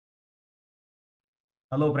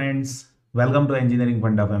Hello friends, welcome to Engineering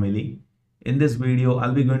Funda family. In this video,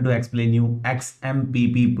 I'll be going to explain you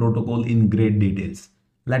XMPP protocol in great details.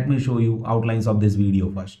 Let me show you outlines of this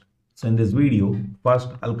video first. So in this video, first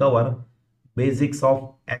I'll cover basics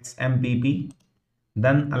of XMPP.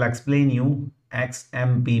 Then I'll explain you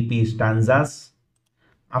XMPP stanzas.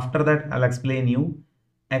 After that, I'll explain you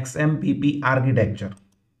XMPP architecture.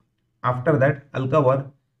 After that, I'll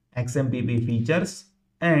cover XMPP features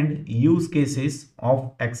and use cases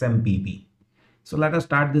of XMPP. So let us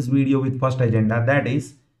start this video with first agenda, that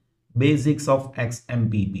is basics of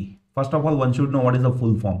XMPP. First of all, one should know what is the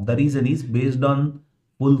full form. The reason is based on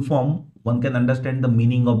full form, one can understand the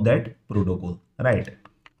meaning of that protocol, right?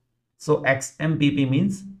 So XMPP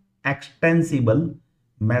means Extensible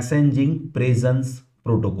Messaging Presence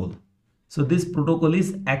Protocol. So this protocol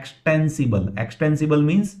is extensible. Extensible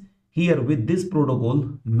means here with this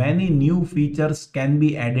protocol, many new features can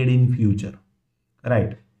be added in future,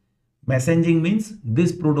 right? Messaging means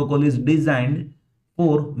this protocol is designed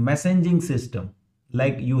for messaging system.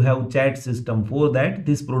 Like you have chat system, for that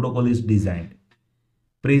this protocol is designed.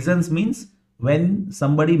 Presence means when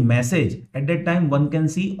somebody message, at that time one can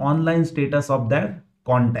see online status of their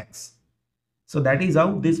contacts. So that is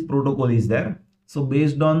how this protocol is there. So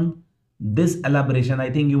based on this elaboration,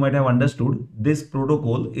 I think you might have understood this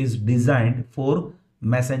protocol is designed for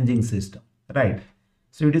messaging system, right?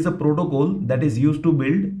 So it is a protocol that is used to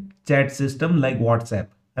build chat system like WhatsApp,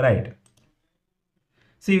 right?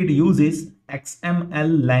 See, it uses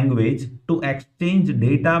XML language to exchange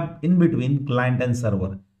data in between client and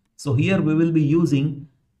server. So here we will be using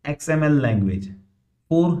XML language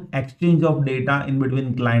for exchange of data in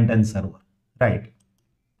between client and server, right?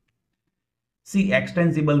 See,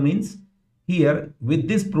 extensible means here with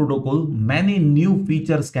this protocol, many new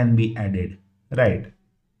features can be added, right?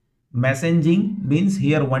 Messaging means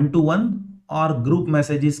here one-to-one or group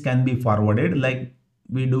messages can be forwarded like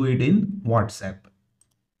we do it in WhatsApp.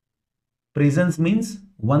 Presence means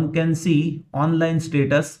one can see online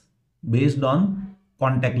status based on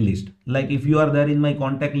contact list. Like if you are there in my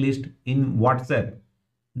contact list in WhatsApp,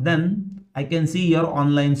 then I can see your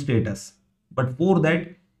online status. But for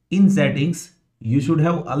that, in settings, you should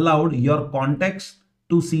have allowed your contacts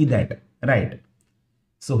to see that, right?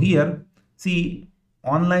 So here, see,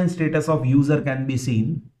 online status of user can be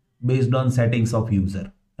seen based on settings of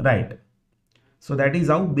user, right? So that is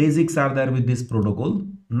how basics are there with this protocol.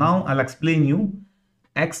 Now I'll explain you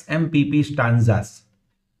XMPP stanzas.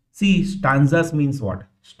 See, stanzas means what?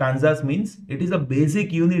 Stanzas means it is a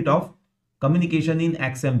basic unit of communication in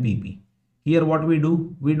XMPP. Here what we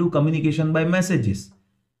do? We do communication by messages.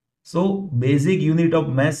 So basic unit of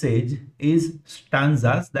message is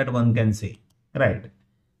stanzas that one can say, right?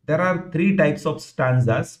 There are three types of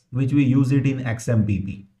stanzas which we use it in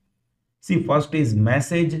XMPP. See, first is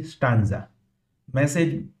message stanza.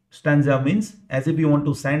 Message stanza means as if you want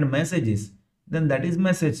to send messages, then that is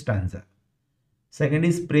message stanza. Second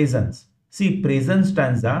is presence. See, presence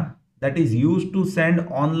stanza that is used to send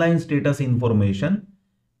online status information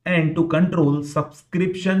and to control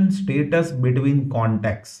subscription status between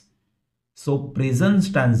contacts. So presence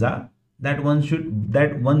stanza that one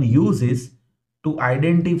uses to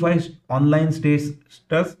identify online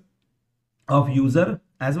status of user,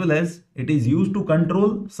 as well as it is used to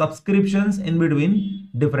control subscriptions in between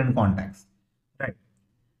different contacts, right?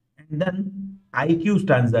 And then IQ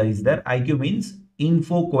stanza is there. IQ means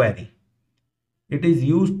info query. It is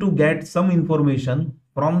used to get some information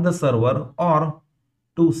from the server or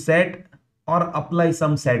to set or apply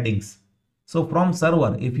some settings. So from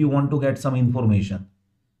server, if you want to get some information,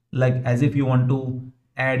 like as if you want to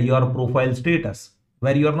add your profile status,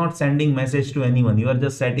 where you are not sending message to anyone, you are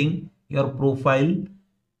just setting your profile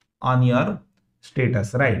on your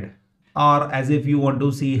status, right? Or as if you want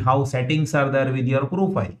to see how settings are there with your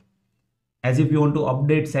profile, as if you want to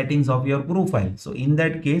update settings of your profile. So in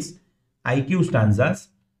that case, IQ stanzas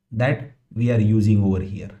that we are using over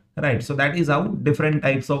here, right? So that is how different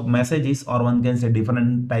types of messages, or one can say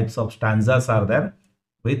different types of stanzas are there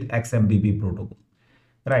with XMPP protocol,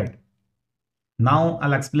 right? Now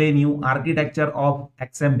I'll explain you architecture of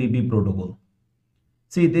XMPP protocol.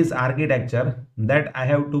 See, this architecture that I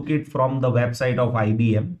have took it from the website of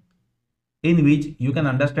IBM, in which you can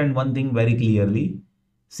understand one thing very clearly.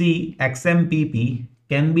 See, XMPP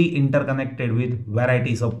can be interconnected with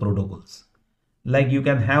varieties of protocols. Like you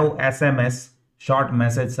can have SMS, short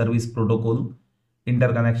message service protocol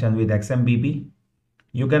interconnection with XMPP.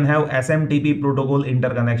 You can have SMTP protocol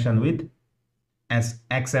interconnection with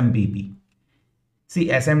XMPP. See,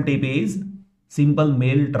 SMTP is simple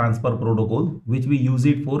mail transfer protocol, which we use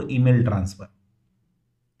it for email transfer.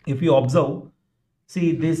 If you observe,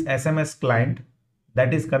 See this SMS client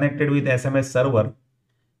that is connected with SMS server,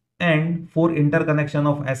 and for interconnection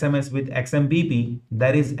of SMS with XMPP,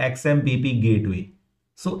 there is XMPP gateway.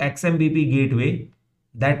 So XMPP gateway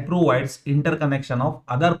that provides interconnection of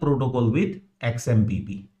other protocol with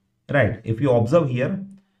XMPP, right? If you observe here,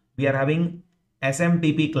 we are having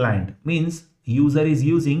SMTP client, means user is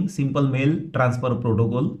using simple mail transfer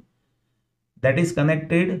protocol that is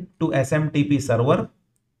connected to SMTP server,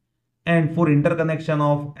 and for interconnection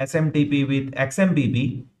of SMTP with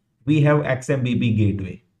XMPP, we have XMPP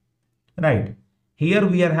gateway, right? Here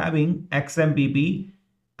we are having XMPP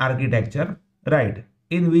architecture, right,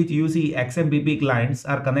 in which you see XMPP clients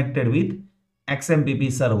are connected with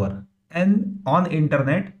XMPP server, and on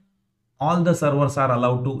internet all the servers are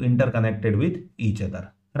allowed to interconnected with each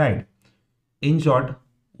other, right? In short,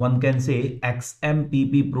 one can say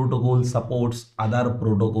XMPP protocol supports other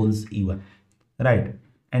protocols even, right?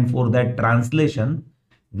 And for that translation,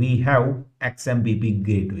 we have XMPP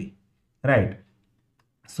gateway, right?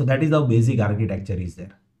 So that is how basic architecture is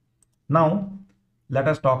there. Now, let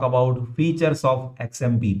us talk about features of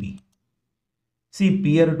XMPP. See,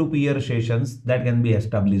 peer-to-peer sessions that can be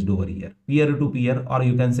established over here. Peer-to-peer, or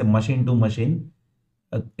you can say machine-to-machine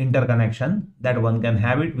interconnection that one can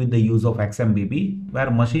have it with the use of XMPP, where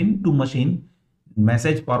machine-to-machine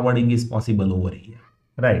message forwarding is possible over here,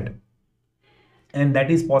 right? And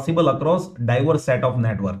that is possible across diverse set of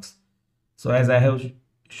networks. So as I have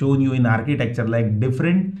shown you in architecture, like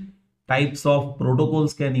different types of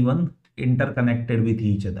protocols can even interconnected with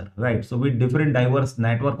each other, right? So with different diverse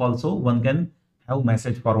network also one can have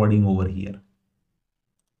message forwarding over here.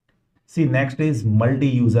 See, next is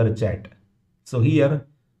multi-user chat. So here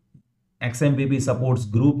XMPP supports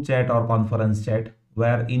group chat or conference chat,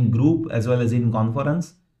 where in group as well as in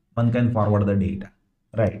conference one can forward the data,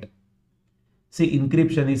 right? See,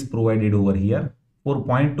 encryption is provided over here. For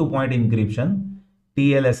point-to-point encryption,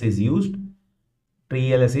 TLS is used.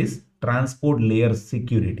 TLS is transport layer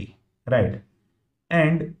security, right?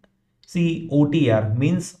 And see, OTR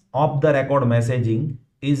means off the record messaging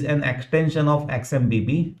is an extension of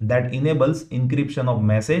XMPP that enables encryption of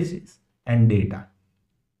messages and data.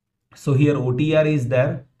 So here OTR is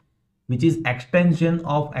there, which is extension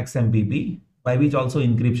of XMPP, by which also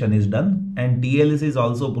encryption is done, and TLS is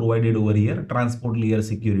also provided over here, transport layer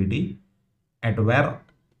security, at where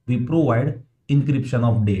we provide encryption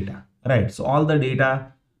of data, right? So all the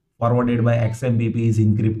data forwarded by XMPP is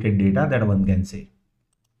encrypted data, that one can say.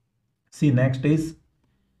 See, next is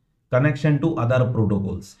connection to other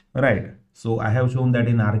protocols, right? So I have shown that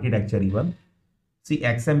in architecture even. See,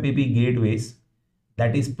 XMPP gateways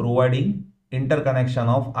that is providing interconnection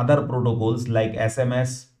of other protocols like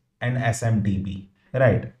SMS and SMTP,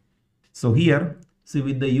 right? So here, see,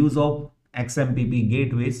 with the use of XMPP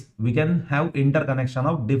gateways, we can have interconnection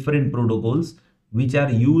of different protocols which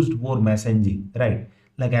are used for messaging, right?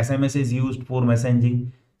 Like SMS is used for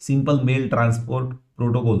messaging, simple mail transport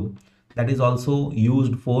protocol that is also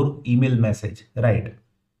used for email message, right?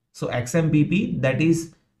 So XMPP that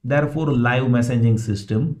is therefore live messaging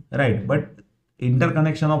system, right? But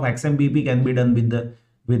interconnection of XMPP can be done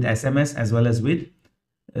with SMS as well as with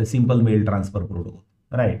a simple mail transfer protocol,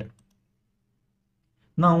 right?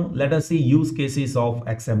 Now let us see use cases of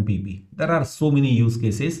XMPP. There are so many use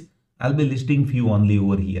cases. I'll be listing few only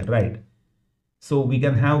over here, right? So we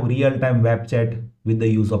can have real-time web chat with the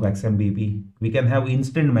use of XMPP. We can have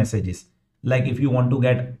instant messages, like if you want to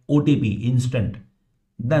get OTP instant,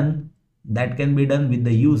 then that can be done with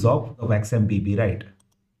the use of XMPP, right?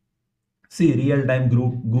 See, real-time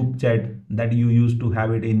group chat that you used to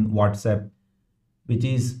have it in WhatsApp, which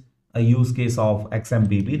is a use case of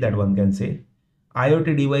XMPP, that one can say.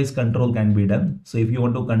 IoT device control can be done. So if you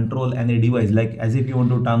want to control any device, like as if you want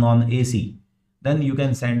to turn on AC, then you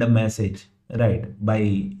can send a message, right, by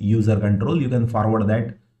user control. You can forward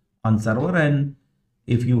that on server, and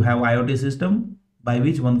if you have IoT system by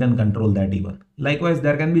which one can control that even. Likewise,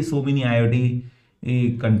 there can be so many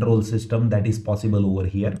IoT control system that is possible over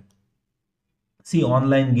here. See,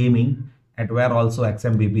 online gaming, at where also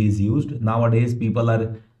XMPP is used. Nowadays people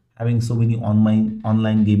are having so many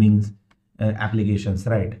online gaming applications,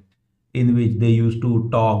 right, in which they used to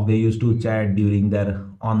talk, they used to chat during their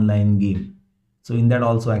online game. So in that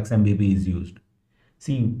also XMPP is used.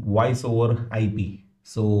 See, voice over IP,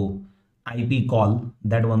 so IP call,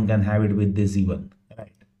 that one can have it with this even,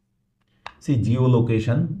 right? See,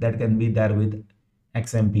 geolocation, that can be there with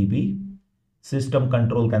XMPP. System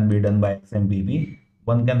control can be done by XMPP.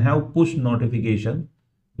 One can have push notification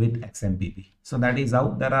with XMPP. So that is how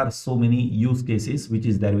there are so many use cases which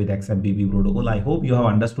is there with XMPP protocol. I hope you have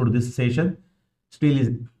understood this session.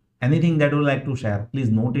 Still, Anything that you would like to share, please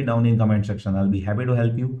note it down in comment section. I'll be happy to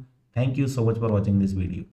help you. Thank you so much for watching this video.